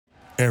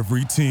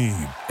Every team,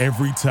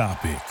 every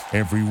topic,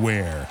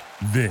 everywhere.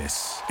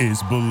 This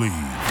is Believe.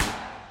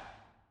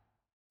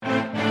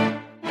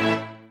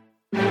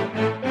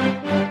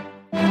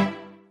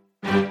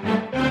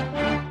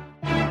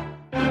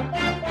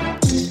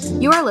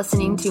 You are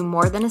listening to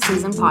More Than a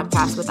Season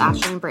podcast with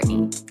Ashley and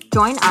Brittany.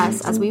 Join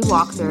us as we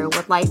walk through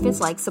what life is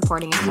like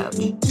supporting a coach.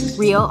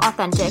 Real,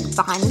 authentic,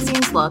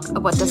 behind-the-scenes look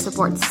of what the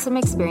support system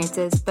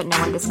experiences but no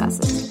one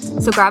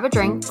discusses. So grab a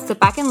drink, sit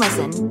back and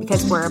listen,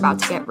 because we're about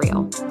to get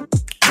real.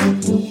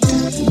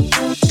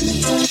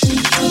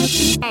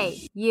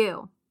 Hey,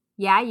 you.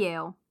 Yeah,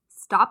 you.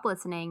 Stop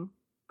listening,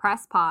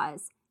 press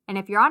pause, and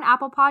if you're on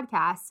Apple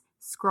Podcasts,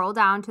 scroll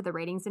down to the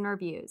ratings and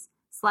reviews.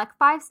 Select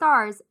 5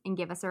 stars and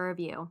give us a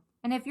review.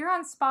 And if you're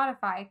on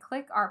Spotify,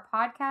 click our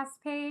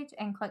podcast page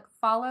and click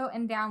follow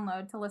and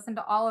download to listen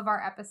to all of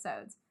our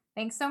episodes.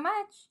 Thanks so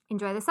much.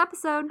 Enjoy this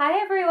episode. Hi,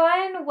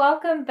 everyone.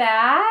 Welcome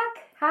back.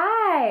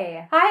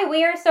 Hi. Hi,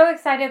 we are so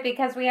excited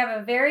because we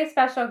have a very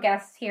special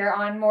guest here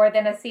on More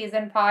Than a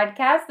Season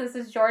podcast. This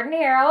is Jordan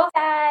Harrell.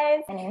 Hi,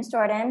 guys. My name's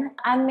Jordan.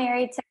 I'm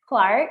married to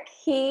Clark.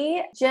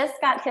 He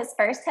just got his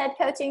first head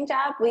coaching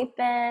job. We've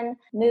been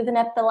moving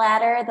up the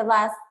ladder the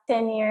last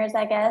 10 years,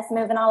 I guess,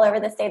 moving all over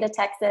the state of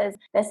Texas.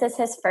 This is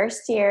his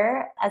first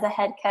year as a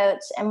head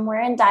coach, and we're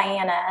in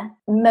Diana.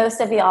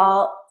 Most of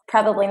y'all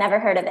probably never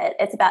heard of it.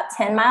 It's about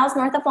 10 miles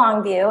north of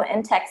Longview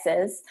in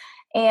Texas.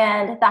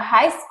 And the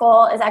high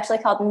school is actually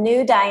called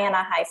New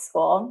Diana High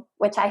School,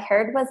 which I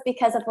heard was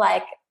because of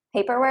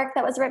paperwork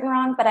that was written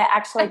wrong, but I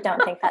actually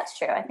don't think that's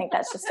true. I think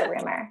that's just a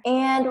rumor.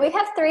 And we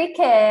have 3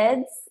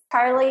 kids.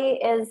 Charlie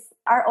is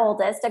our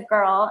oldest, a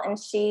girl, and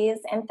she's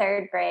in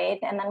 3rd grade.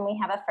 And then we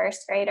have a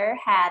 1st grader,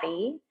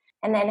 Hattie.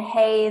 And then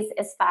Hayes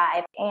is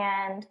 5.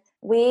 And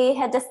we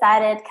had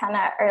decided kind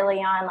of early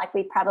on,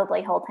 we'd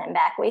probably hold him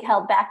back. We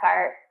held back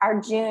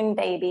our June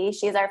baby.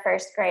 She's our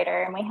 1st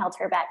grader, and we held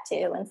her back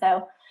too. And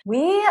so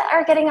we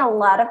are getting a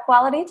lot of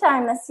quality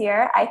time this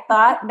year. I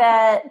thought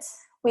that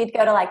we'd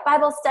go to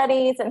Bible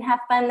studies and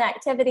have fun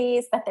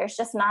activities, but there's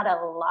just not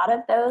a lot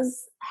of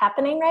those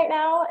happening right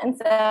now. And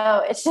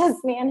so it's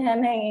just me and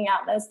him hanging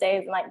out those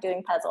days and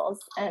doing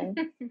puzzles and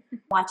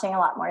watching a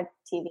lot more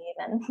TV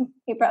than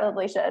he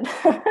probably should.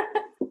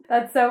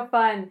 That's so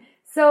fun.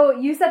 So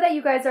you said that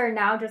you guys are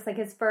now just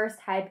his first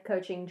head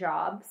coaching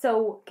job.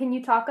 So can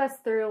you talk us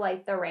through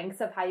the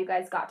ranks of how you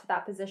guys got to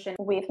that position?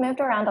 We've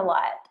moved around a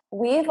lot.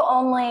 We've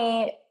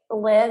only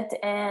lived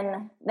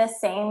in the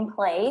same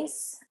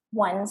place,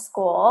 one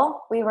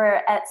school. We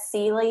were at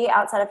Sealy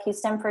outside of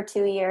Houston for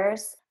 2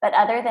 years. But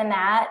other than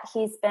that,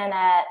 he's been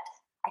at,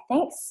 I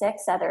think,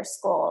 6 other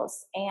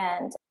schools.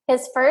 And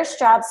his first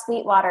job,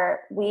 Sweetwater,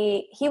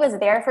 he was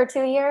there for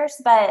 2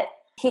 years, but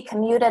he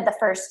commuted the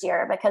first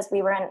year because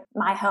we were in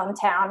my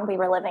hometown. We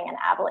were living in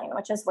Abilene,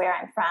 which is where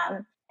I'm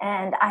from.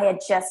 And I had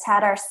just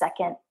had our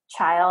 2nd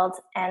child.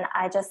 And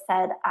I just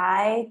said,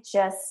 I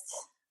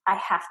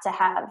have to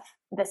have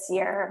this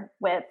year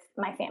with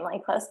my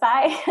family close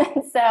by.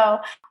 So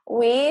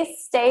we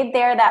stayed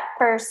there that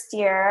first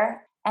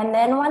year. And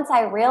then once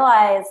I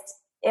realized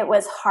it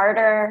was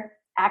harder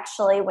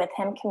actually with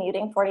him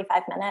commuting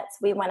 45 minutes,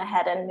 we went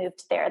ahead and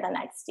moved there the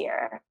next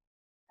year.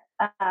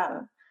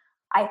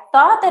 I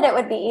thought that it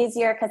would be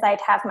easier because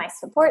I'd have my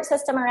support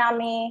system around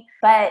me,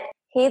 but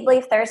he'd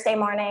leave Thursday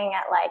morning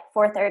at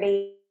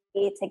 4:30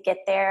 to get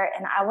there,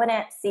 and I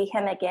wouldn't see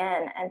him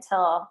again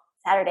until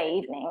Saturday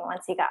evening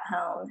once he got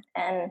home.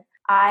 And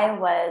I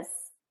was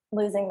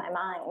losing my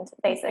mind,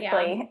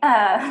 basically.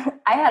 Yeah.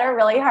 I had a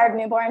really hard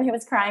newborn who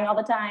was crying all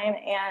the time,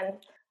 and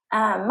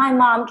my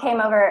mom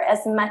came over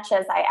as much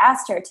as I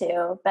asked her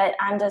to, but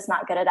I'm just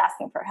not good at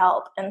asking for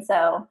help. And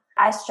so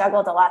I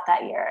struggled a lot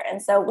that year.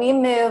 And so we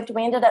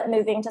ended up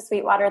moving to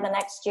Sweetwater the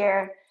next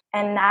year.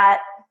 And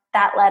that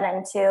led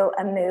into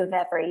a move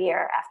every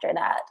year after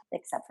that,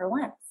 except for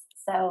once.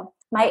 So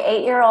my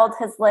 8-year-old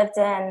has lived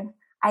in,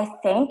 I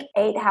think,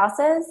 8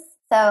 houses.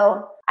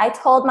 So I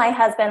told my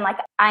husband,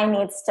 I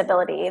need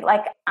stability.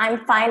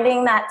 I'm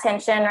finding that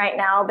tension right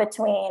now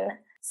between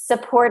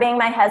supporting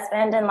my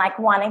husband and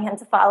wanting him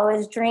to follow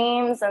his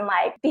dreams and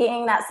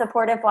being that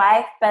supportive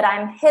wife, but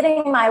I'm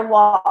hitting my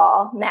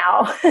wall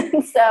now.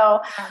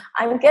 So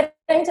I'm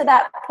getting to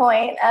that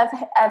point of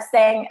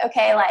saying,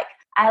 okay,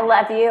 I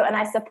love you and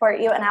I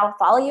support you and I will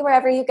follow you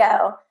wherever you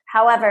go.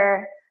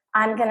 However,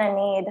 I'm going to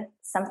need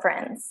some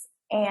friends.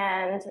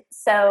 And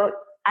so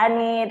I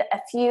need a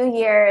few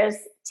years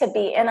to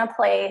be in a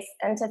place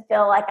and to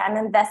feel like I'm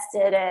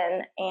invested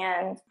in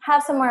and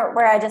have somewhere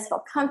where I just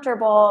feel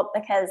comfortable,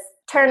 because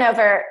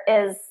turnover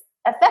is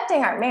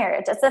affecting our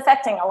marriage. It's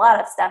affecting a lot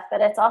of stuff,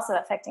 but it's also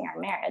affecting our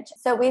marriage.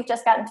 So we've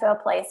just gotten to a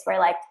place where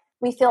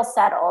we feel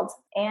settled,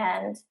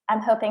 and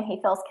I'm hoping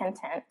he feels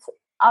content.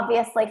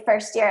 Obviously,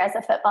 first year as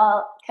a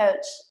football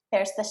coach,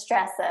 there's the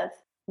stress of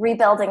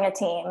rebuilding a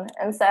team.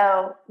 And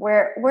so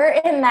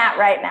we're in that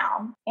right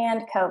now.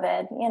 And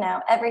COVID,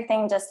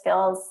 everything just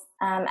feels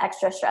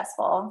extra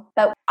stressful.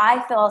 But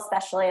I feel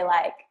especially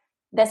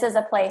this is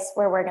a place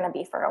where we're going to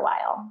be for a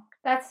while.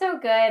 That's so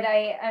good.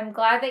 I'm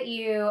glad that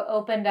you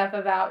opened up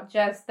about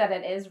just that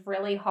it is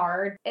really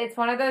hard. It's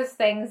one of those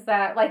things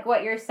that, like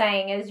what you're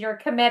saying, is you're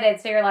committed.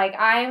 So you're like,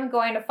 I'm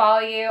going to follow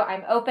you.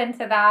 I'm open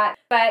to that.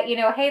 But,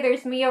 hey,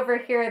 there's me over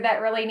here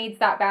that really needs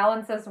that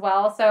balance as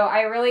well. So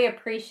I really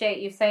appreciate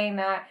you saying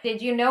that.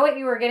 Did you know what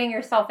you were getting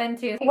yourself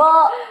into?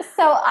 Well,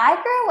 so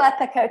I grew up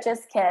a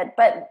coach's kid,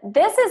 but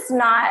this is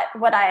not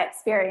what I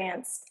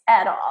experienced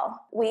at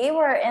all. We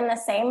were in the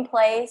same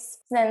place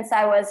since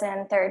I was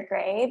in third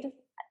grade.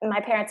 My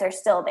parents are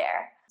still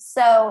there.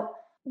 So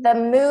the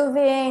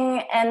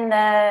moving and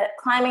the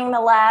climbing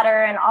the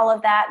ladder and all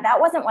of that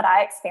wasn't what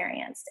I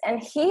experienced. And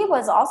he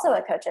was also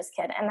a coach's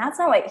kid, and that's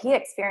not what he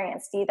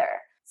experienced either.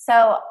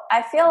 So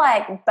I feel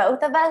like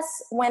both of us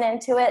went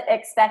into it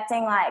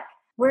expecting like,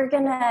 we're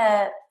going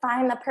to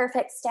find the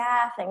perfect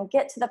staff and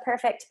get to the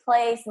perfect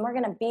place, and we're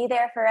going to be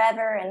there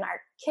forever, and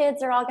our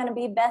kids are all going to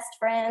be best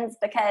friends,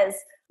 because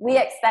we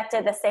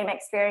expected the same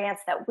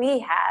experience that we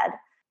had,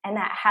 and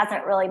that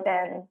hasn't really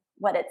been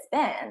what it's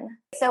been.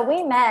 So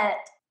we met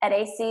at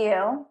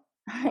ACU.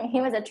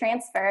 He was a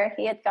transfer.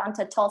 He had gone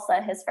to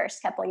Tulsa his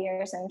first couple of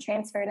years and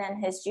transferred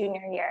in his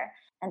junior year.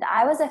 And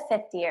I was a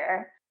fifth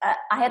year.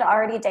 I had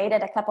already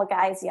dated a couple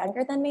guys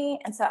younger than me.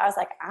 And so I was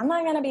like, I'm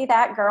not going to be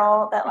that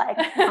girl that like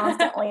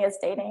constantly is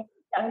dating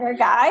younger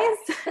guys.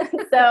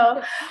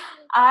 So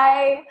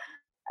I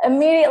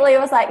immediately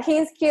was like,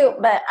 he's cute,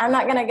 but I'm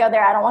not going to go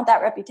there. I don't want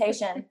that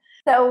reputation.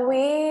 So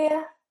we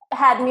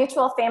had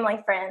mutual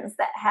family friends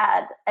that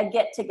had a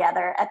get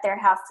together at their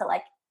house to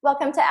like,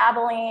 welcome to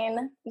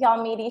Abilene.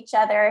 Y'all meet each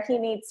other. He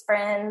needs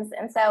friends.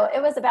 And so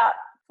it was about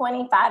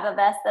 25 of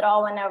us that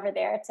all went over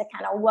there to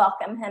kind of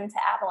welcome him to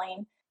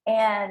Abilene.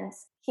 And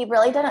he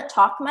really didn't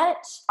talk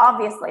much.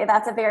 Obviously,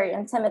 that's a very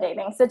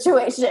intimidating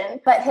situation.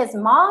 But his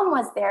mom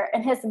was there,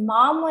 and his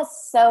mom was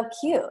so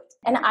cute.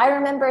 And I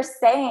remember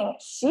saying,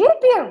 she'd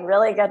be a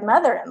really good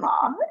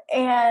mother-in-law.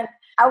 And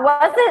I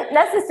wasn't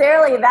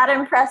necessarily that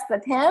impressed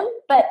with him,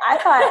 but I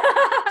thought,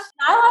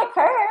 I like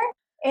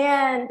her.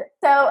 And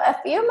so a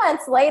few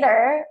months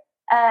later,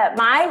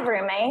 my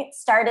roommate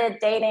started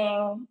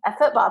dating a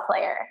football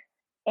player.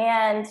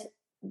 And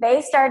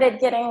they started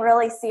getting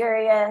really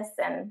serious,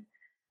 and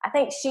I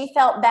think she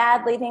felt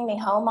bad leaving me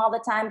home all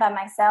the time by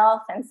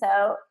myself. And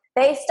so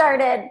they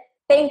started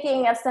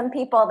thinking of some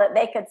people that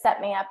they could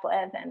set me up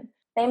with. And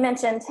they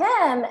mentioned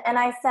him. And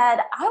I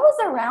said, I was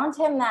around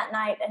him that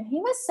night, and he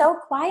was so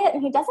quiet,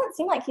 and he doesn't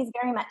seem like he's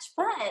very much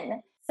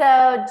fun.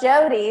 So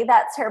Jody,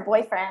 that's her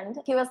boyfriend,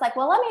 he was like,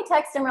 well, let me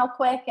text him real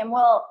quick, and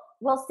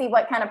we'll see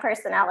what kind of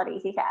personality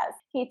he has.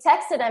 He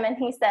texted him and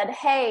he said,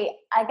 hey,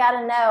 I got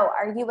to know,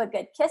 are you a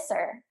good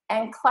kisser?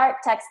 And Clark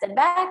texted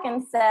back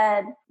and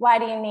said, why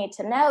do you need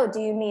to know?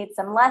 Do you need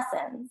some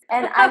lessons?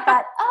 And I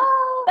thought,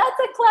 oh, that's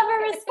a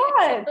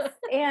clever response.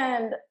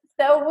 And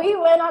so we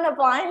went on a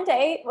blind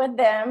date with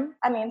them.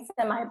 I mean,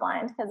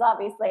 semi-blind, because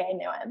obviously I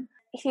knew him.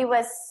 He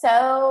was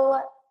so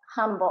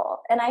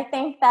humble. And I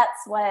think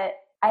that's what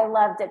I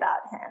loved about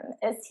him,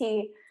 is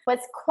he was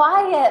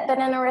quiet, but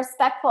in a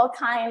respectful,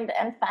 kind,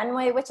 and fun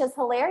way, which is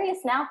hilarious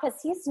now because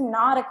he's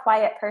not a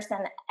quiet person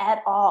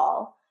at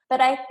all. But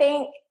I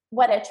think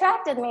what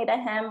attracted me to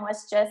him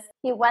was just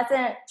he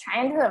wasn't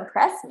trying to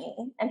impress me,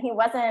 and he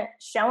wasn't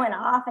showing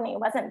off, and he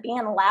wasn't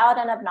being loud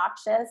and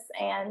obnoxious.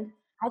 And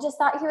I just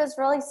thought he was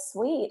really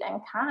sweet and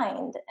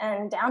kind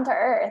and down to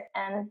earth.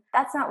 And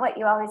that's not what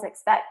you always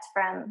expect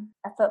from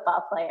a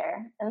football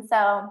player. And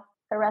so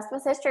the rest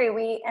was history.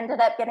 We ended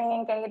up getting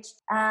engaged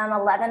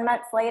 11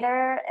 months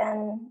later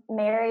and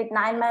married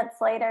 9 months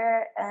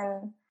later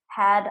and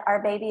had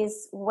our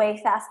babies way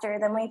faster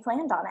than we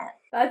planned on it.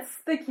 That's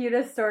the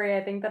cutest story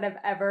I think that I've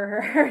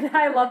ever heard.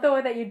 I love the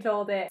way that you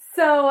told it.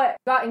 So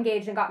got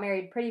engaged and got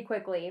married pretty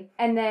quickly.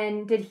 And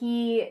then did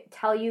he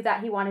tell you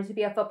that he wanted to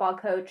be a football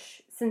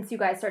coach since you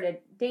guys started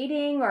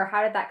dating, or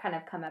how did that kind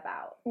of come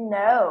about?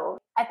 No,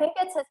 I think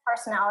it's his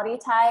personality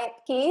type.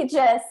 He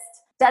just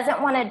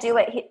doesn't want to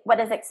do what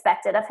is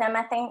expected of him,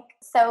 I think.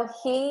 So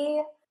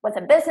he was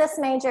a business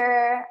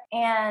major,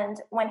 and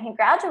when he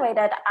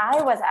graduated,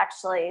 I was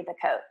actually the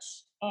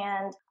coach.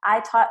 And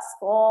I taught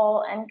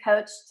school and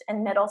coached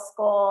in middle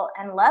school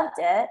and loved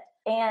it.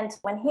 And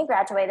when he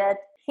graduated,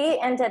 he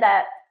ended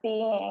up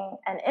being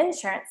an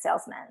insurance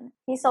salesman.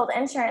 He sold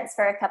insurance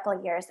for a couple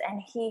of years,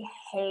 and he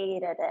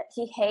hated it.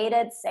 He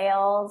hated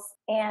sales.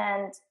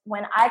 And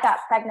when I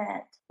got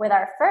pregnant with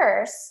our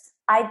first,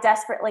 I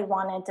desperately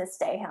wanted to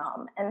stay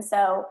home. And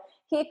so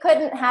he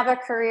couldn't have a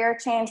career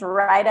change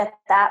right at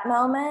that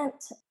moment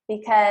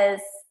because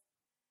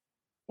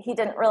he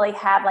didn't really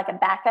have like a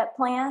backup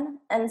plan.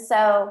 And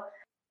so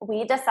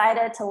we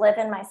decided to live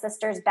in my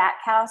sister's back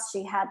house.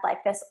 She had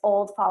like this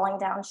old falling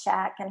down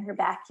shack in her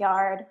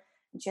backyard.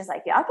 And she was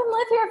like, y'all can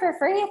live here for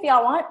free if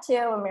y'all want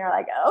to. And we were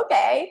like,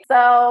 okay.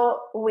 So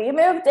we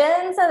moved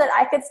in so that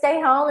I could stay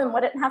home and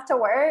wouldn't have to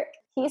work.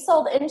 He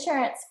sold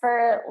insurance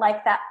for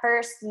like that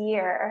first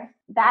year.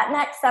 That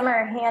next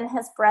summer, he and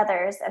his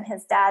brothers and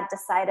his dad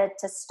decided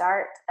to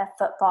start a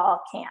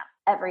football camp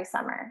every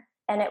summer.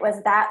 And it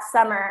was that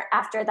summer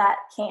after that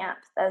camp,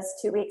 those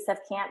 2 weeks of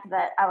camp,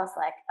 that I was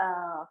like,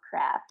 oh,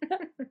 crap.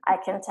 I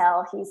can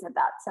tell he's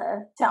about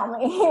to tell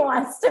me he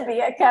wants to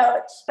be a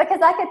coach. Because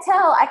I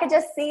could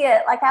just see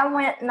it. Like, I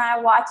went and I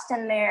watched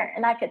him there,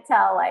 and I could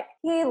tell, like,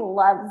 he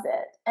loves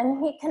it.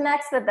 And he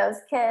connects with those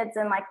kids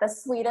in, like, the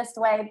sweetest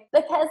way,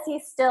 because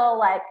he's still,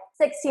 like,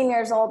 16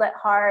 years old at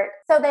heart.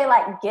 So they,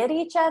 like, get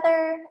each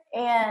other,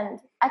 and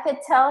I could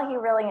tell he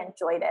really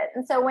enjoyed it.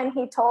 And so when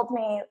he told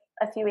me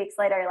a few weeks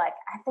later, like,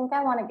 I think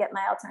I want to get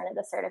my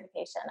alternative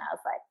certification, I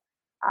was like,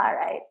 all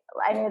right.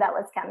 I knew that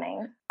was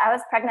coming. I was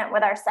pregnant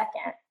with our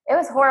second. It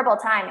was horrible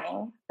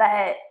timing,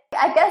 but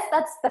I guess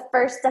that's the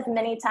first of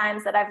many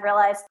times that I've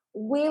realized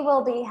we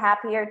will be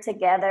happier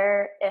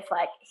together if,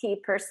 like,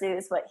 he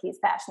pursues what he's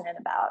passionate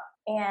about.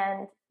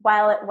 And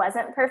while it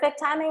wasn't perfect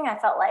timing, I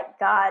felt like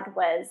God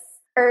was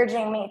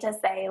urging me to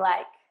say,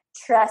 like,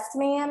 trust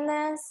me in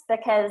this,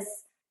 because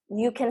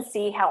you can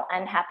see how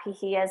unhappy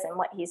he is in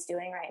what he's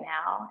doing right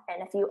now.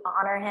 And if you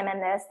honor him in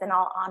this, then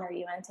I'll honor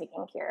you in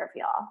taking care of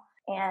y'all.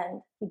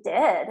 And he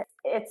did.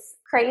 It's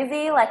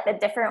crazy, like, the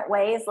different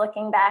ways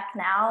looking back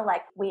now.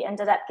 Like, we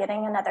ended up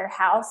getting another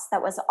house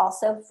that was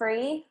also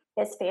free.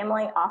 His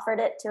family offered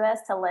it to us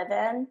to live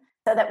in,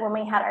 so that when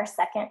we had our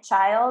second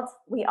child,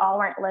 we all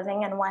weren't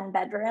living in one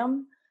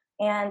bedroom.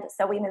 And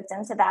so we moved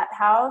into that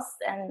house,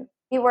 and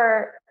we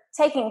were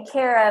taken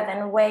care of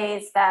in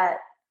ways that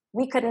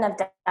we couldn't have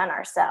done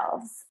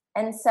ourselves.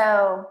 And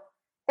so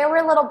there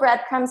were little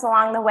breadcrumbs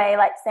along the way,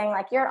 like saying,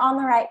 like, you're on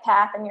the right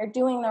path and you're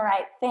doing the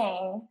right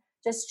thing.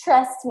 Just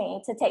trust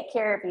me to take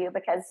care of you,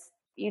 because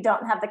you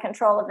don't have the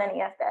control of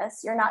any of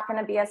this. You're not going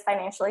to be as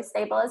financially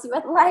stable as you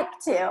would like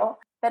to,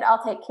 but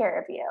I'll take care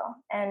of you.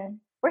 And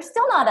we're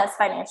still not as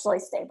financially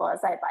stable as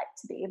I'd like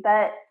to be,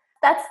 but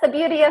that's the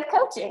beauty of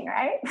coaching,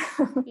 right?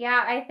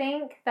 Yeah, I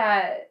think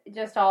that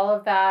just all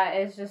of that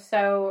is just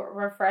so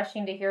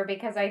refreshing to hear,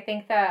 because I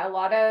think that a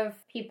lot of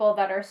people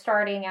that are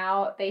starting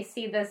out, they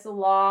see this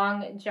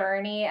long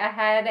journey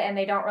ahead and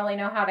they don't really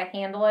know how to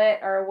handle it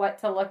or what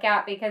to look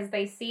at, because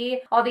they see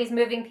all these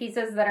moving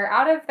pieces that are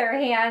out of their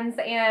hands.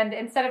 And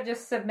instead of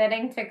just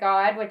submitting to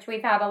God, which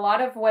we've had a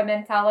lot of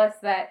women tell us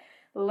that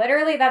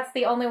literally that's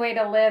the only way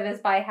to live,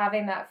 is by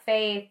having that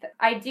faith.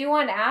 I do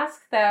want to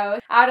ask, though,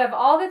 out of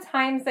all the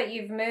times that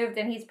you've moved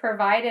and he's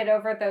provided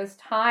over those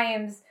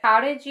times, how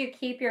did you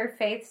keep your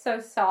faith so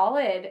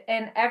solid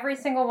in every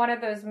single one of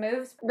those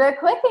moves? The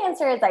quick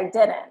answer is I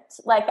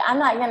didn't. Like, I'm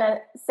not going to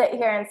sit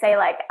here and say,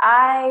 like,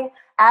 I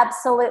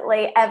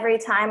absolutely every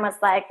time was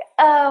like,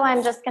 oh,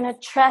 I'm just going to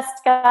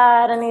trust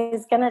God and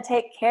he's going to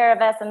take care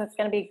of us and it's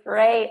going to be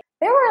great.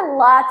 There were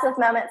lots of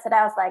moments that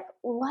I was like,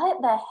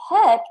 what the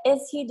heck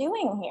is he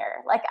doing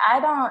here? Like,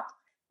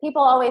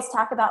 people always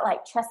talk about,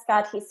 like, trust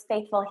God, he's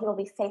faithful, he will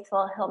be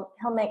faithful,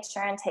 he'll make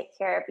sure and take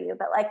care of you.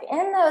 But, like,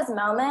 in those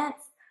moments,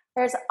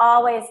 there's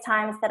always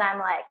times that I'm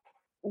like,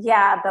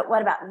 yeah, but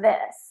what about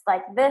this?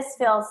 Like, this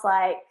feels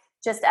like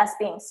just us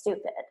being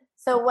stupid.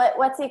 So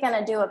what's he going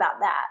to do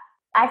about that?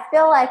 I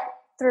feel like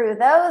through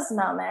those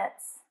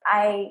moments,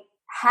 I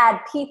had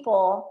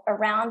people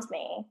around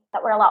me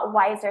that were a lot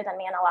wiser than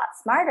me and a lot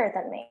smarter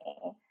than me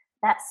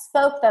that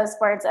spoke those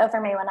words over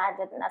me when I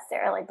didn't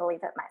necessarily believe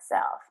it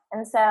myself.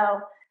 And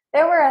so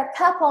there were a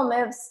couple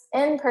moves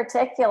in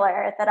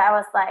particular that I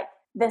was like,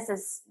 this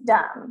is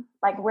dumb.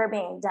 Like, we're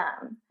being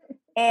dumb.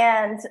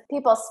 And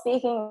people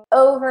speaking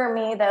over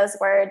me those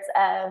words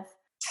of,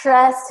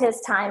 trust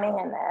his timing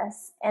in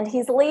this. And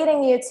he's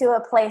leading you to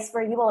a place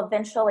where you will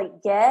eventually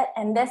get,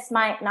 and this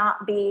might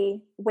not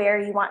be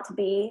where you want to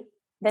be.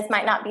 This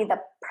might not be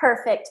the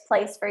perfect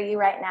place for you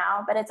right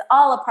now, but it's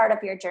all a part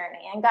of your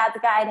journey, and God's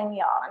guiding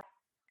y'all.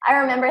 I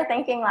remember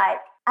thinking, like,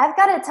 I've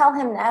got to tell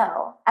him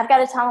no. I've got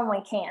to tell him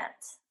we can't.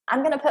 I'm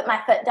going to put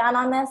my foot down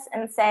on this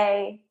and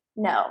say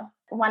no.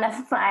 One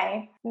of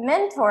my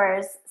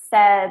mentors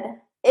said,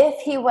 if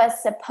he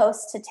was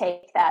supposed to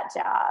take that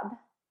job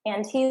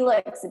and he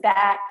looks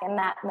back in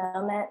that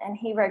moment and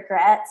he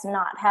regrets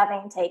not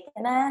having taken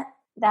it,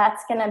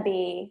 that's going to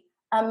be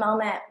a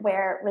moment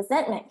where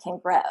resentment can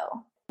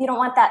grow. You don't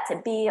want that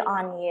to be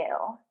on you.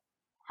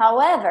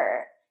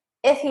 However,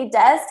 if he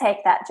does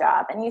take that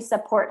job and you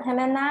support him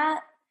in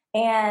that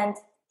and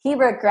he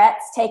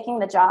regrets taking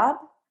the job,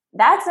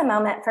 that's a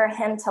moment for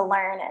him to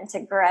learn and to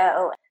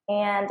grow.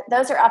 And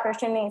those are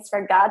opportunities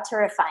for God to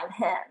refine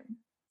him.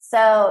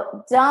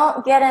 So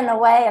don't get in the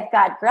way of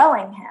God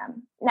growing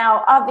him.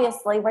 Now,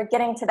 obviously, we're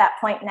getting to that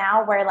point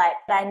now where, like,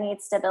 I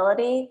need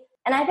stability.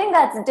 And I think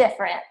that's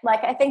different.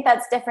 Like, I think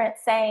that's different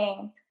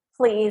saying,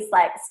 please,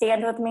 like,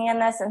 stand with me in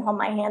this and hold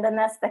my hand in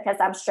this because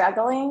I'm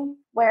struggling.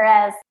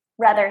 Whereas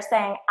rather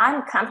saying,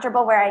 I'm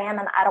comfortable where I am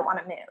and I don't want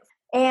to move.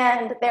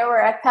 And there were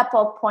a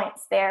couple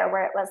points there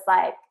where it was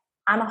like,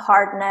 I'm a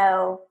hard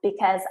no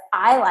because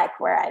I like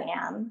where I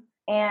am.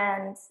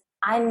 And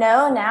I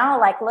know now,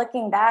 like,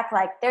 looking back,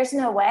 like, there's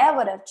no way I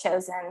would have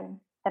chosen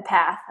the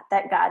path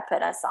that God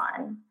put us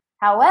on.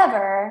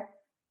 However,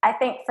 I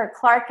think for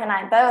Clark and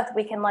I both,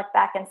 we can look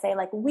back and say,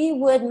 like, we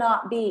would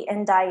not be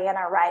in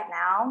Diana right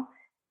now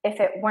if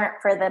it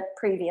weren't for the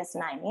previous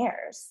 9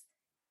 years.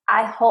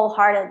 I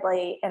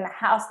wholeheartedly, in the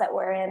house that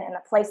we're in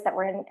the place that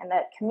we're in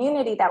the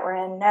community that we're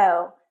in,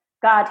 know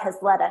God has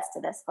led us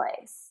to this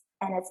place.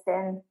 And it's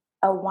been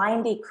a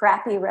windy,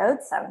 crappy road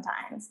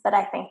sometimes, but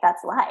I think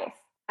that's life.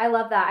 I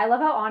love that. I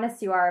love how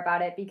honest you are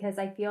about it, because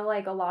I feel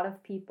like a lot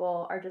of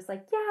people are just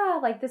like, yeah,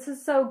 like this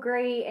is so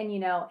great. And,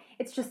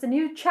 it's just a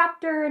new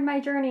chapter in my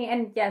journey.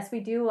 And yes, we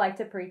do like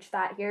to preach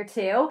that here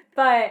too.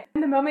 But in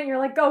the moment you're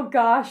like, oh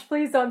gosh,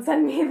 please don't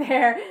send me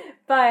there.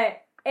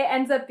 But it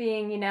ends up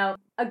being,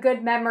 a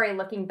good memory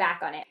looking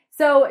back on it.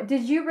 So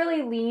did you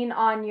really lean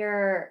on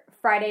your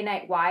Friday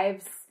Night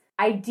Wives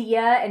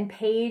idea and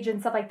page and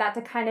stuff like that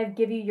to kind of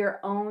give you your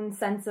own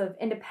sense of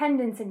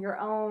independence and your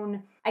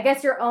own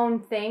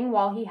thing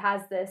while he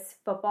has this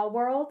football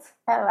world?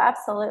 Oh,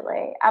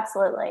 absolutely.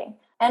 Absolutely.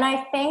 And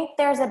I think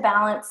there's a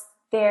balance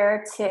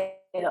there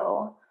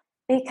too,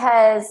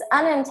 because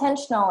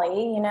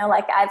unintentionally,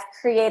 like I've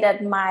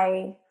created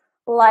my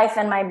life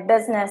and my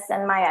business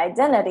and my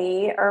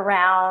identity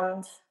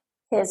around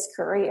his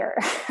career.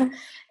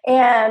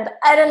 And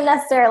I didn't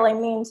necessarily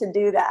mean to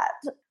do that,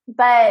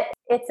 but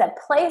it's a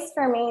place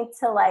for me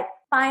to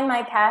find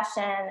my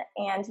passion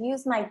and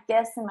use my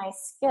gifts and my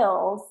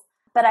skills.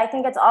 But I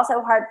think it's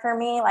also hard for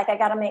me. I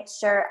got to make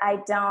sure I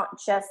don't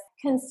just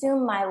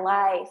consume my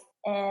life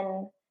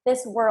in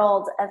this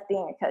world of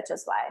being a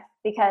coach's wife,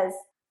 because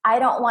I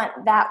don't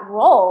want that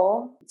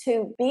role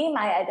to be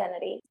my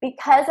identity.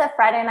 Because of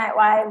Friday Night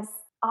Wives,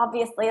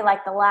 obviously,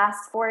 the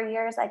last 4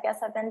 years, I guess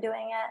I've been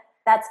doing it,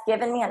 that's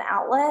given me an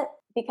outlet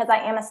because I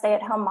am a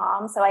stay-at-home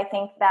mom. So I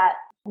think that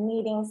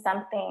needing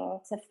something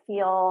to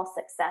feel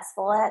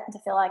successful at, to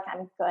feel like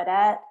I'm good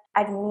at,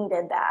 I've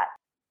needed that.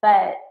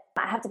 But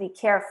I have to be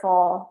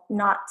careful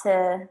not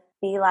to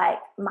be like,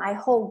 my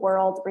whole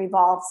world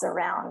revolves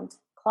around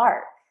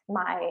Clark.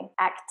 My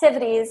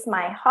activities,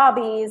 my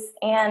hobbies,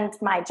 and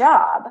my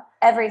job,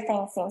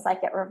 everything seems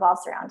like it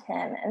revolves around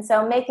him. And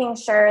so making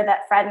sure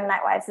that Friday Night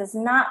Wives is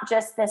not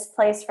just this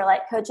place for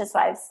coaches'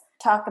 wives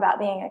talk about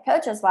being a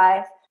coach's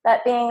wife,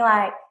 but being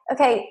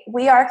okay,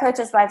 we are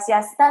coaches' wives.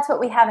 Yes, that's what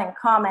we have in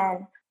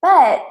common,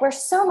 but we're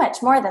so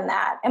much more than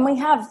that. And we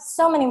have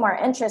so many more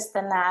interests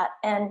than that.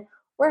 And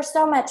we're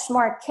so much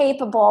more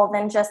capable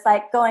than just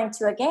going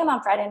to a game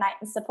on Friday night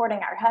and supporting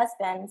our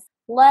husbands.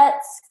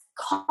 Let's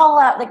call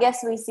out the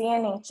gifts we see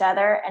in each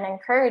other and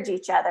encourage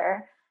each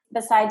other,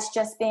 besides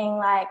just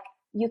being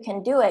you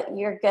can do it,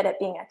 you're good at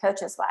being a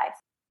coach's wife.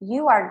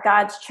 You are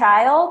God's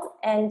child,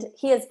 and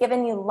he has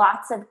given you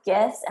lots of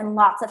gifts and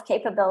lots of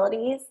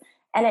capabilities,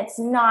 and it's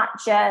not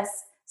just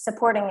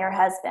supporting your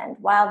husband.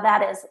 While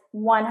that is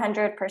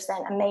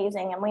 100%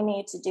 amazing, and we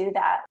need to do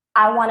that,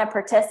 I want to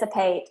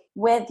participate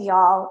with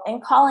y'all in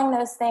calling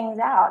those things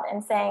out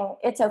and saying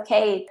it's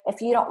okay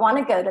if you don't want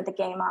to go to the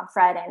game on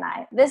Friday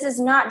night. This is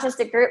not just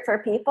a group for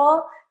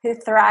people who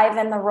thrive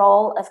in the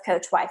role of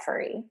coach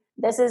wifery.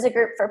 This is a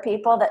group for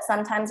people that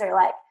sometimes are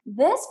like,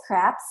 this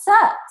crap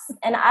sucks,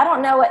 and I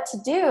don't know what to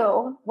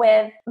do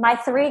with my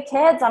 3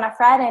 kids on a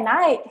Friday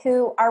night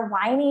who are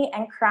whiny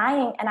and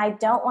crying, and I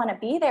don't want to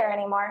be there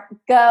anymore.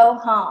 Go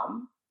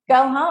home.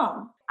 Go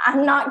home.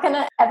 I'm not going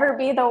to ever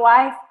be the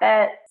wife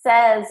that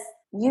says,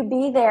 you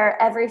be there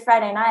every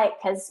Friday night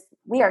because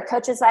we are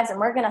coaches' wives and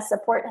we're going to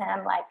support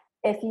him.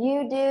 If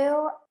you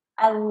do,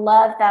 I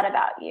love that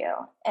about you.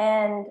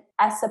 And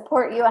I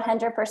support you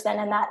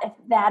 100% in that. If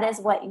that is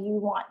what you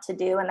want to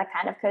do and the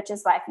kind of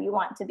coach's wife you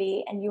want to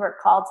be, and you are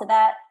called to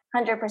that,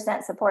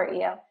 100% support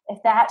you.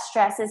 If that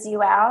stresses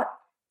you out,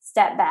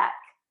 step back.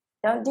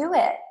 Don't do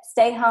it.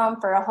 Stay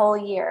home for a whole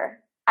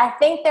year. I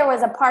think there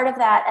was a part of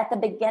that at the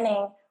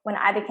beginning when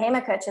I became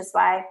a coach's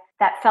wife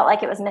that felt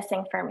like it was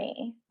missing for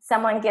me.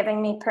 Someone giving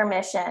me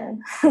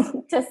permission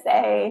to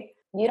say,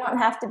 you don't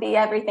have to be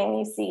everything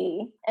you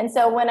see. And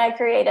so when I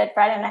created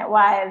Friday Night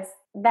Wives,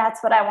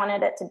 that's what I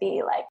wanted it to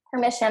be,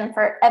 permission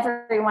for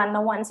everyone,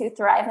 the ones who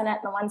thrive in it,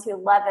 the ones who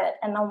love it,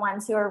 and the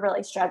ones who are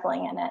really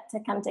struggling in it,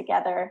 to come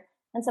together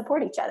and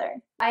support each other.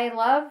 I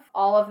love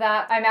all of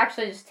that. I'm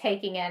actually just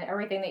taking in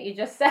everything that you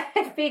just said,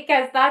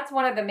 because that's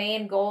one of the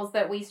main goals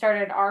that we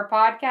started our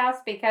podcast,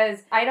 because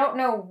I don't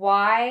know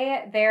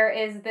why there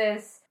is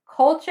this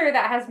culture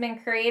that has been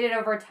created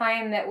over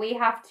time that we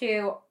have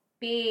to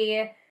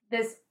be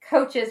this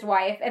coach's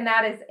wife and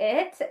that is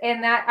it.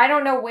 And that, I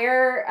don't know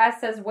where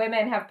us as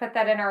women have put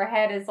that in our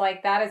head, is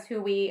that is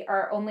who we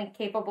are only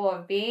capable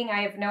of being.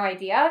 I have no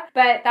idea.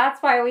 But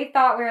that's why we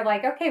thought, we were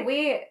okay,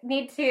 we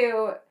need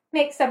to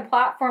make some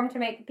platform to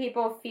make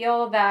people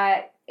feel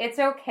that it's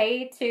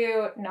okay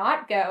to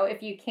not go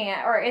if you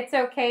can't, or it's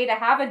okay to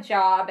have a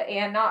job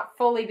and not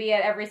fully be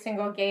at every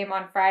single game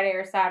on Friday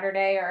or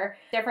Saturday or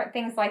different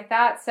things like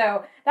that.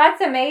 So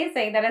that's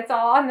amazing that it's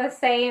all on the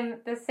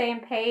same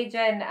page.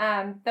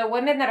 And the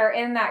women that are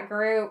in that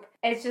group,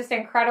 it's just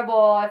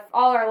incredible. If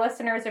all our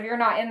listeners, if you're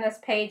not in this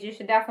page, you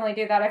should definitely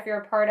do that if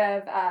you're a part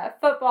of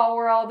football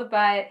world.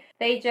 But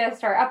they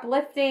just are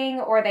uplifting,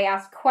 or they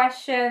ask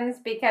questions,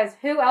 because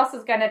who else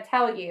is going to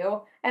tell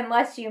you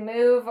unless you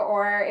move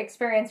or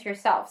experience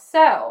yourself?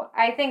 So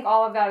I think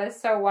all of that is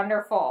so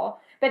wonderful.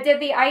 But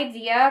did the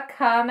idea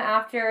come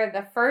after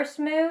the first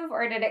move,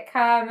 or did it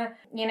come,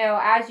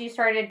 as you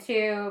started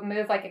to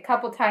move like a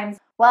couple times?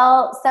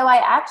 Well, so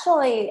I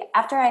actually,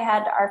 after I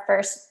had our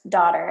first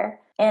daughter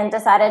and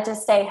decided to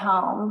stay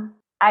home,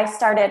 I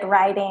started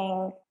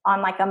writing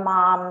on like a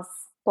mom's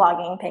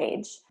blogging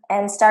page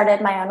and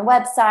started my own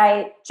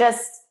website,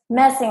 just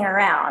messing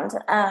around,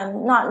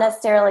 not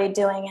necessarily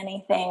doing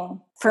anything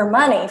for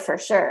money for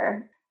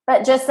sure,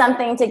 but just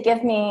something to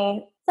give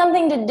me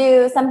something to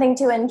do, something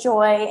to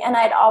enjoy. And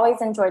I'd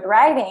always enjoyed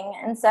writing.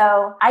 And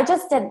so I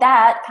just did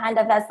that kind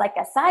of as like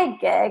a side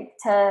gig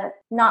to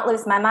not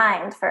lose my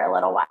mind for a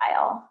little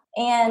while.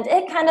 And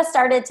it kind of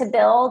started to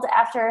build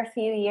after a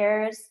few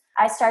years.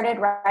 I started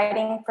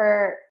writing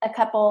for a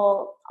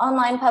couple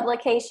online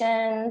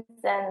publications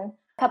and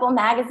a couple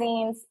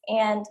magazines,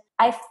 and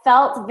I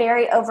felt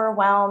very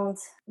overwhelmed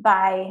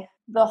by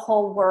the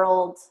whole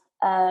world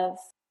of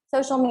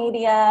social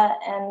media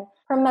and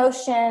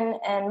promotion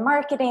and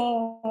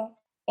marketing,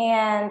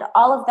 and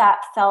all of that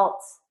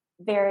felt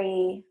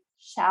very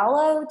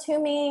shallow to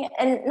me.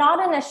 And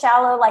not in a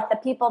shallow, like the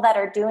people that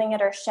are doing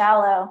it are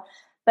shallow,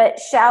 but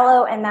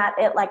shallow in that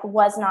it like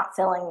was not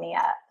filling me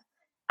up.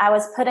 I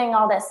was putting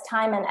all this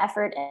time and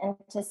effort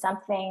into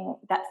something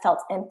that felt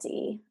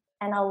empty.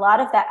 And a lot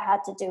of that had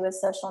to do with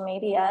social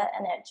media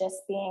and it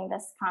just being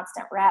this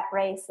constant rat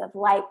race of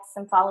likes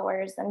and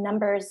followers and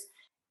numbers.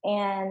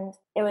 And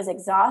it was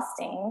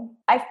exhausting.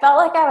 I felt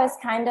like I was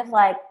kind of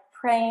like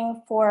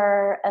praying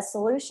for a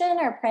solution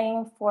or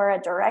praying for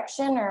a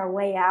direction or a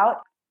way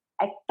out.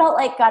 I felt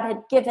like God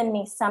had given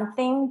me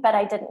something, but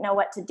I didn't know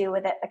what to do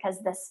with it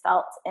because this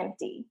felt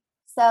empty.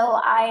 So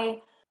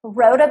I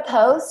wrote a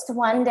post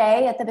one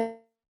day at the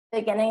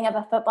beginning of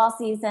a football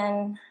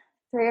season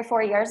 3 or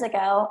 4 years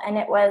ago, and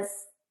it was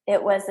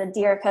a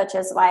Dear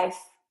Coach's Wife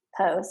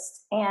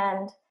post.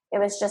 And it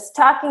was just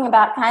talking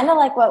about kind of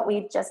like what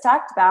we just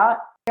talked about.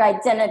 Your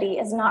identity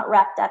is not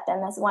wrapped up in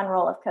this one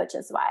role of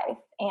coach's wife,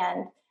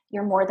 and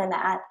you're more than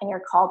that, and you're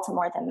called to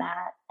more than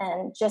that.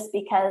 And just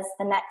because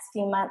the next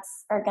few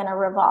months are going to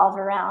revolve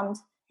around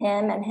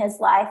him and his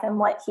life and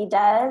what he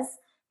does,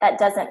 that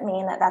doesn't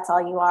mean that that's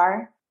all you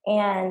are.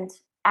 And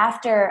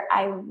after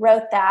I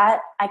wrote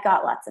that, I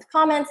got lots of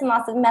comments and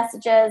lots of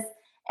messages.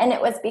 And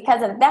it was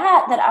because of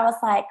that I was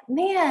like,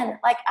 man,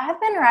 like I've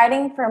been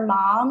writing for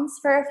moms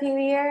for a few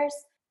years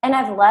and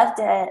I've loved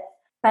it.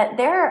 But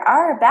there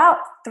are about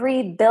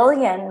 3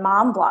 billion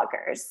mom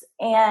bloggers,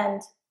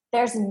 and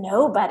there's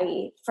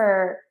nobody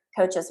for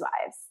coaches'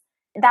 wives.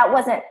 That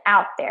wasn't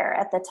out there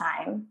at the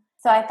time.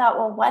 So I thought,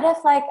 well, what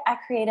if like I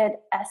created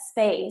a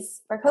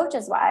space for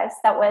coaches' wives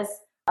that was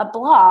a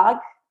blog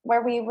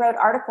where we wrote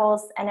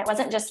articles, and it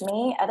wasn't just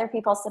me. Other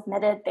people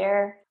submitted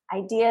their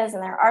ideas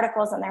and their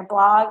articles and their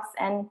blogs,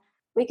 and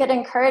we could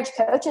encourage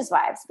coaches'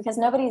 wives because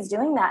nobody's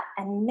doing that.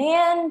 And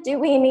man, do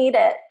we need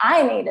it.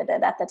 I needed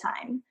it at the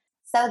time.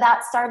 So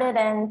that started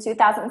in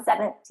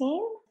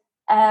 2017.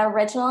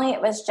 Originally,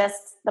 it was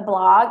just the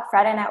blog,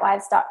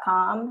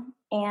 FridayNightWives.com.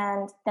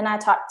 And then I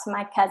talked to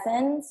my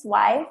cousin's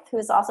wife,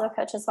 who's also a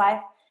coach's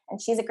wife, and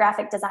she's a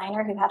graphic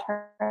designer who had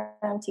her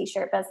own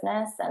t-shirt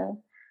business. And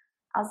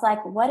I was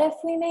like, what if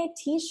we made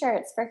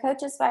t-shirts for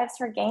coaches' wives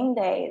for game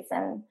days?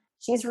 And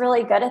she's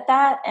really good at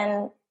that.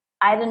 And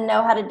I didn't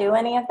know how to do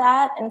any of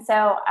that. And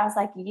so I was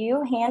like,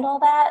 you handle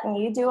that and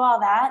you do all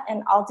that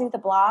and I'll do the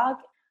blog.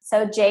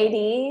 So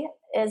JD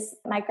is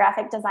my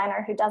graphic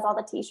designer who does all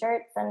the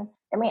t-shirts. And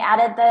then we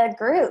added the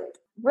group.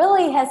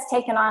 Really has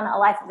taken on a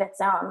life of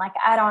its own. Like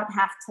I don't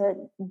have to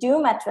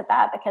do much with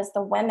that because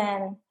the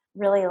women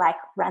really like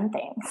run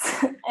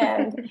things.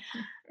 And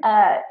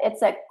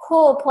it's a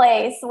cool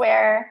place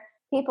where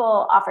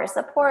people offer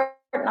support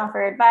and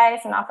offer advice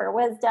and offer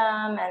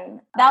wisdom.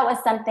 And that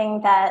was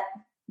something that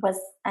was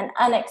an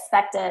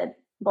unexpected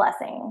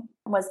blessing,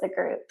 was the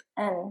group.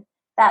 And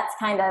that's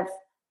kind of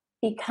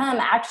become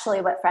actually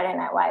what Friday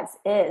Night Wives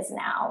is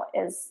now,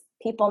 is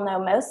people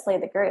know mostly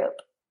the group.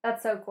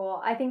 That's so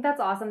cool. I think that's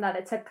awesome that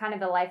it took kind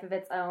of a life of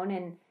its own,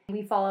 and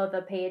we follow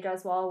the page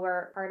as well.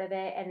 We're part of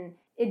it, and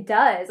it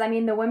does. I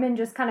mean, the women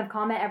just kind of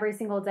comment every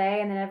single day,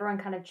 and then everyone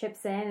kind of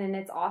chips in, and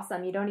it's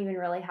awesome. You don't even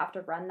really have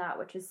to run that,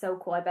 which is so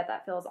cool. I bet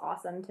that feels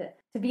awesome to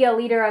be a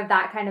leader of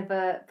that kind of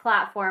a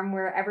platform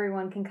where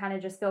everyone can kind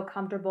of just feel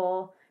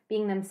comfortable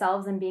being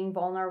themselves and being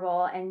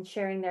vulnerable and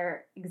sharing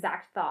their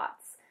exact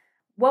thoughts.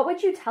 What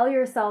would you tell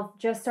yourself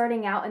just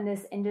starting out in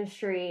this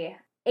industry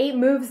 8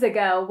 moves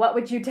ago? What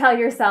would you tell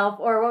yourself,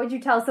 or what would you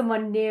tell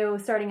someone new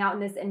starting out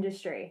in this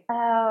industry?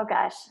 Oh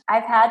gosh,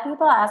 I've had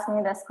people ask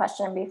me this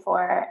question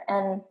before,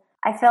 and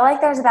I feel like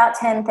there's about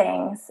 10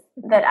 things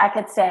that I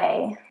could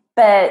say,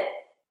 but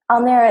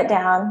I'll narrow it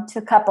down to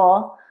a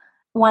couple.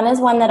 One is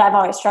one that I've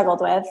always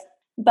struggled with,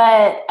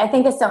 but I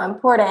think is so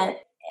important.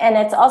 And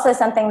it's also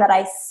something that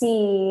I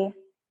see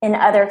in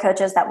other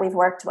coaches that we've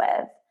worked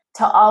with,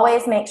 to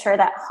always make sure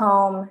that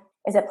home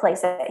is a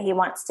place that he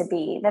wants to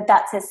be, that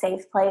that's his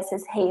safe place,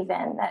 his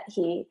haven, that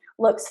he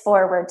looks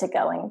forward to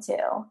going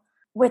to,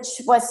 which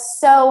was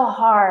so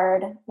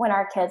hard when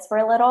our kids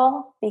were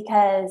little,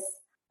 because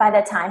by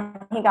the time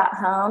he got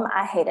home,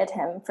 I hated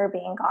him for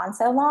being gone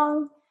so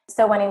long.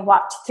 So when he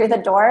walked through the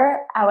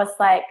door, I was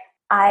like,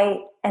 I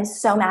am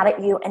so mad at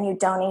you and you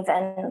don't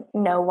even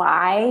know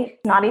why.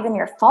 Not even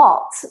your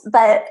fault,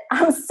 but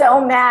I'm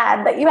so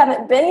mad that you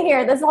haven't been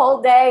here this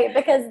whole day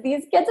because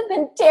these kids have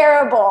been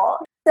terrible.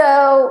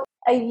 So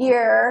a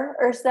year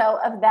or so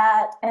of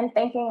that and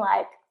thinking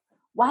like,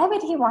 why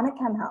would he want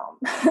to come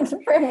home?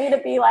 For me to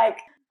be like,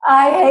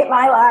 I hate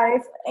my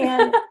life.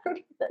 And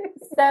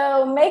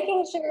so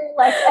making sure,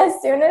 like, as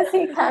soon as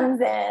he comes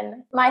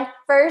in, my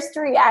first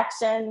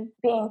reaction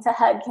being to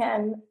hug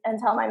him and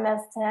tell him I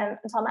missed him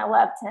and tell him I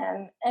loved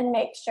him and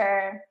make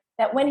sure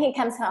that when he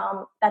comes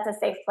home, that's a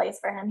safe place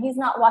for him. He's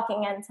not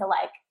walking into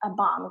like a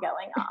bomb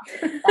going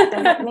off. That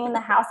doesn't mean the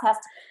house has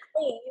to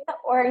be clean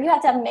or you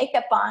have to have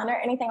makeup on or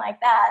anything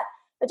like that,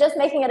 but just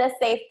making it a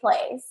safe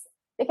place.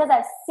 Because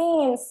I've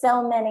seen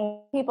so many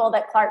people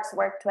that Clark's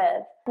worked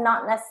with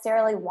not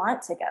necessarily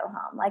want to go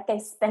home. Like they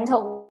spend a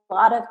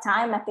lot of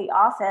time at the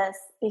office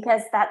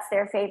because that's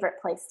their favorite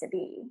place to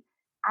be.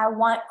 I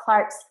want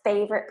Clark's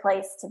favorite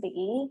place to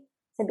be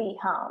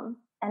home.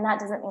 And that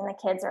doesn't mean the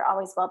kids are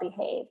always well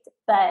behaved,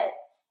 but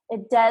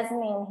it does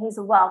mean he's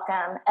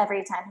welcome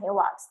every time he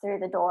walks through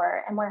the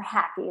door and we're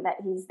happy that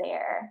he's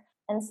there.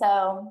 And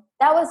so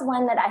that was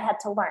one that I had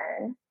to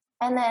learn.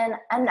 And then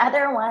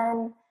another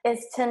one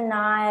is to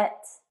not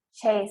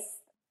chase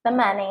the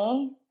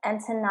money and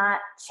to not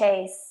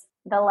chase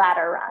the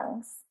ladder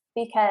rungs,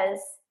 because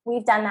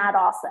we've done that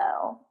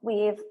also.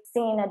 We've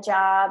seen a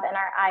job and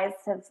our eyes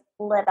have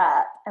lit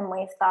up and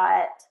we've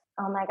thought,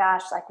 oh my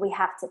gosh, like we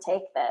have to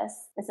take this.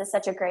 This is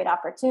such a great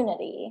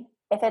opportunity.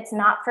 If it's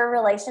not for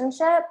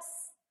relationships,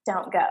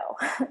 don't go.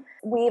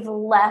 We've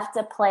left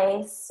a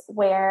place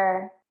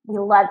where we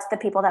loved the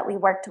people that we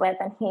worked with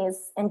and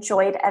he's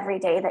enjoyed every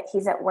day that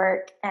he's at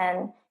work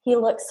and he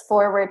looks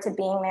forward to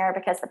being there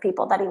because the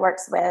people that he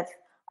works with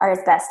are his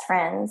best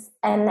friends.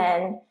 And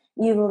then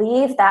you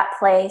leave that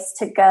place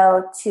to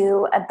go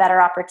to a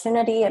better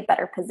opportunity, a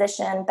better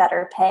position,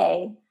 better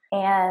pay.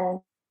 And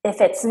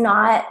if it's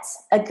not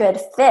a good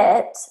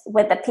fit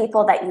with the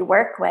people that you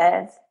work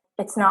with,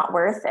 it's not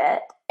worth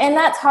it. And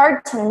that's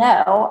hard to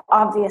know,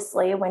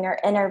 obviously, when you're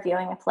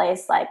interviewing a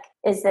place, like,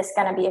 is this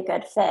going to be a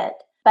good fit?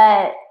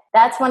 But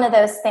that's one of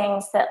those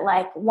things that,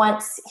 like,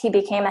 once he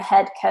became a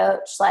head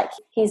coach, like,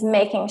 he's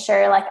making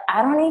sure, like,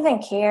 I don't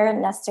even care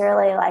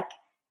necessarily, like,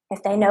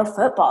 if they know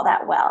football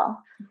that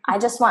well. I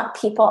just want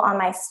people on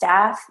my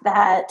staff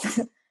that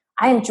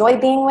I enjoy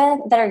being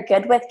with, that are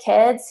good with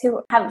kids,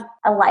 who have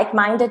a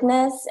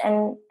like-mindedness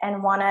and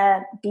want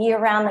to be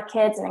around the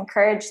kids and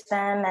encourage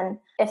them. And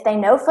if they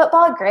know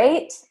football,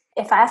 great.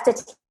 If I have to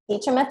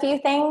teach them a few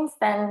things,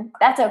 then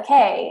that's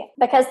okay.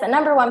 Because the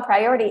number one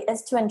priority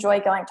is to enjoy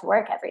going to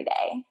work every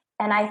day.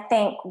 And I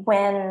think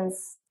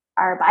wins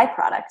are a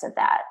byproduct of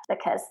that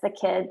because the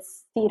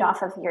kids feed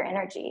off of your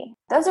energy.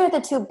 Those are the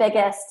two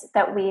biggest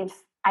that we've,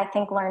 I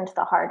think, learned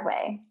the hard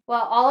way.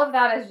 Well, all of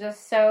that is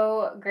just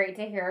so great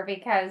to hear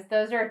because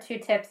those are two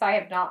tips I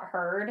have not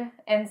heard.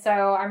 And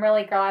so I'm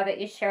really glad that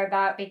you shared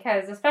that,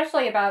 because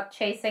especially about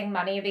chasing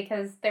money,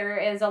 because there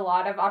is a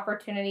lot of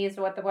opportunities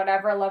with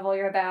whatever level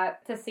you're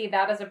at to see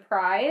that as a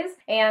prize.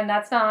 And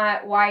that's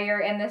not why you're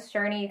in this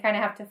journey. You kind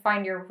of have to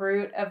find your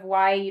root of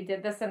why you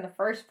did this in the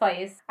first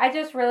place. I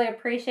just really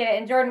appreciate it.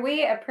 And Jordan,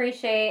 we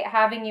appreciate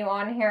having you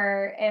on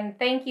here. And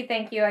thank you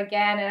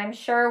again. And I'm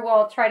sure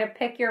we'll try to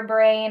pick your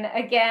brain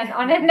again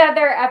on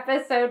another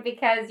episode,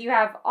 because you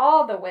have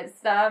all the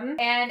wisdom.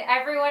 And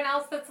everyone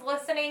else that's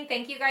listening,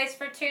 thank you guys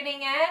for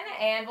tuning in,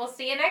 and we'll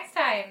see you next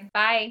time.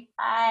 Bye.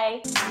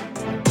 Bye.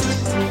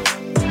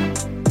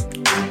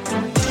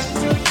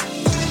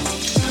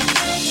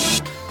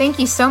 Thank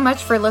you so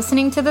much for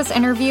listening to this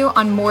interview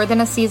on More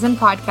Than a Season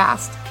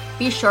podcast.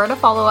 Be sure to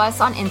follow us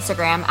on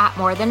Instagram at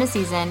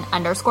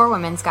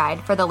morethanAseason_women's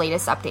guide for the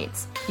latest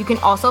updates. You can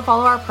also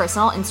follow our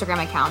personal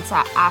Instagram accounts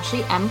at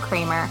Ashley M.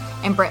 Kramer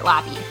and Britt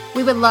Labby.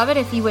 We would love it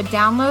if you would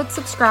download,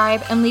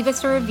 subscribe, and leave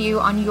us a review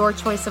on your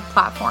choice of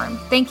platform.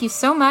 Thank you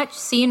so much.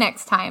 See you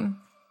next time.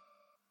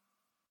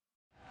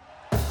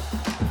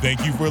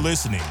 Thank you for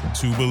listening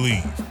to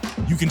Believe.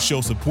 You can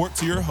show support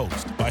to your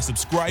host by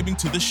subscribing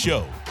to the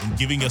show and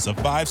giving us a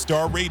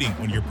 5-star rating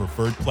on your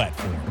preferred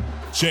platform.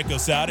 Check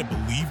us out at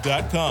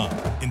Believe.com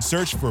and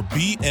search for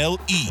BLEAV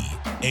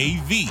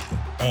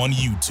on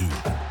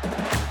YouTube.